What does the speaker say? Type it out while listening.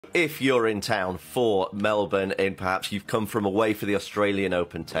if you're in town for Melbourne and perhaps you've come from away for the Australian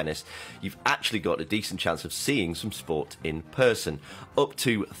Open tennis, you've actually got a decent chance of seeing some sport in person. Up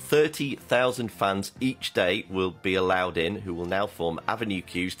to 30,000 fans each day will be allowed in, who will now form avenue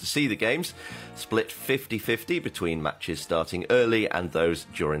queues to see the games, split 50-50 between matches starting early and those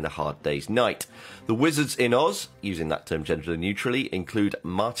during the hard day's night. The Wizards in Oz, using that term gender neutrally, include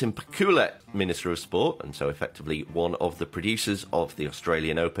Martin Pakula, Minister of Sport, and so effectively one of the producers of the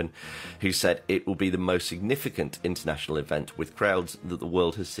Australian Open, who said it will be the most significant international event with crowds that the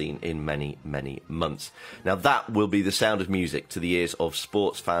world has seen in many, many months. Now that will be the sound of music to the ears of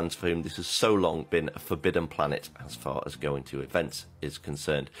sports fans for whom this has so long been a forbidden planet as far as going to events is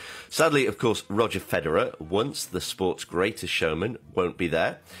concerned. Sadly, of course, Roger Federer, once the sport's greatest showman, won't be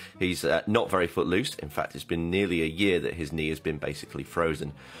there. He's not very footloose. In fact, it's been nearly a year that his knee has been basically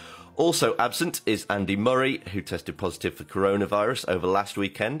frozen. Also absent is Andy Murray, who tested positive for coronavirus over last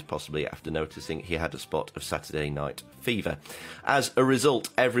weekend, possibly after noticing he had a spot of Saturday night fever. As a result,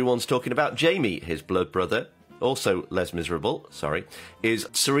 everyone's talking about Jamie, his blood brother. Also less miserable, is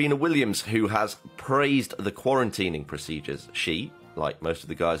Serena Williams, who has praised the quarantining procedures. She, like most of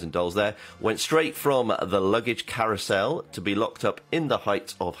the guys and dolls there, went straight from the luggage carousel to be locked up in the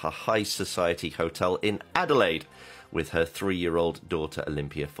heights of her high society hotel in Adelaide, with her 3-year-old daughter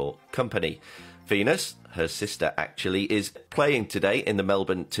Olympia for company. Venus, her sister actually, is playing today in the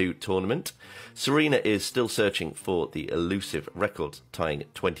Melbourne 2 tournament. Serena is still searching for the elusive record-tying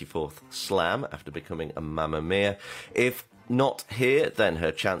 24th slam after becoming a Mamma Mia. If not here, then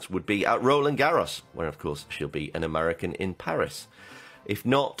her chance would be at Roland Garros, where of course she'll be an American in Paris. If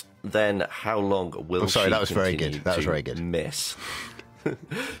not, then how long will she continue to miss?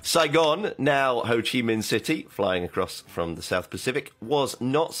 Saigon, now Ho Chi Minh City, flying across from the South Pacific, was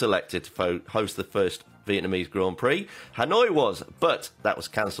not selected to host the first Vietnamese Grand Prix. Hanoi was, but that was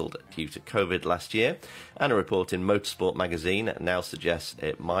cancelled due to COVID last year, and a report in Motorsport magazine now suggests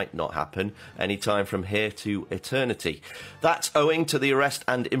it might not happen any time from here to eternity. That's owing to the arrest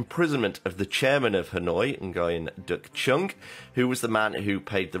and imprisonment of the chairman of Hanoi, Nguyen Duc Chung, who was the man who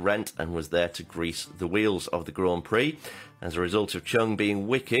paid the rent and was there to grease the wheels of the Grand Prix. As a result of Chung being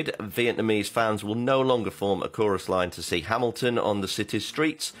wicked, Vietnamese fans will no longer form a chorus line to see Hamilton on the city's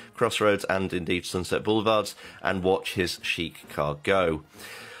streets, crossroads and indeed Sunset Boulevards, and watch his chic car go.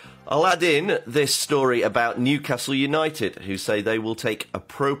 I'll add in this story about Newcastle United, who say they will take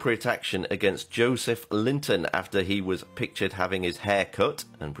appropriate action against Joseph Linton after he was pictured having his hair cut,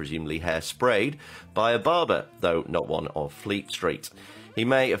 and presumably hair sprayed, by a barber, though not one of Fleet Street. He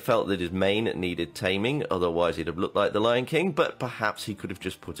may have felt that his mane needed taming, otherwise he'd have looked like the Lion King, but perhaps he could have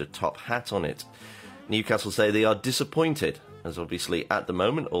just put a top hat on it. Newcastle say they are disappointed, as obviously at the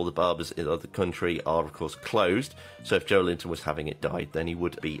moment all the barbers in the country are of course closed, so if Joe Linton was having it dyed, then he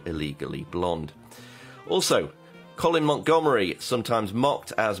would be illegally blonde. Also, Colin Montgomery, sometimes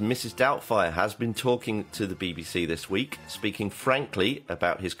mocked as Mrs. Doubtfire, has been talking to the BBC this week, speaking frankly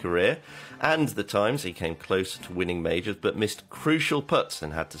about his career and the times he came close to winning majors but missed crucial putts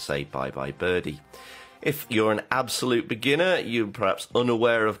and had to say bye-bye birdie. If you're an absolute beginner, you're perhaps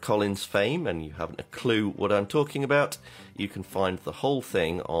unaware of Colin's fame and you haven't a clue what I'm talking about, you can find the whole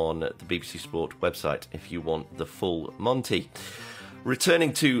thing on the BBC Sport website if you want the full Monty.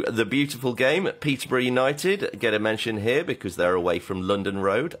 Returning to the beautiful game, Peterborough United get a mention here because they're away from London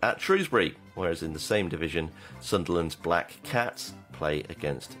Road at Shrewsbury, whereas in the same division, Sunderland's Black Cats play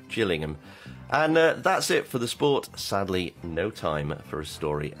against Gillingham. And that's it for the sport. Sadly, no time for a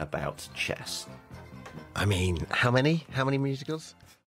story about chess. I mean, how many musicals?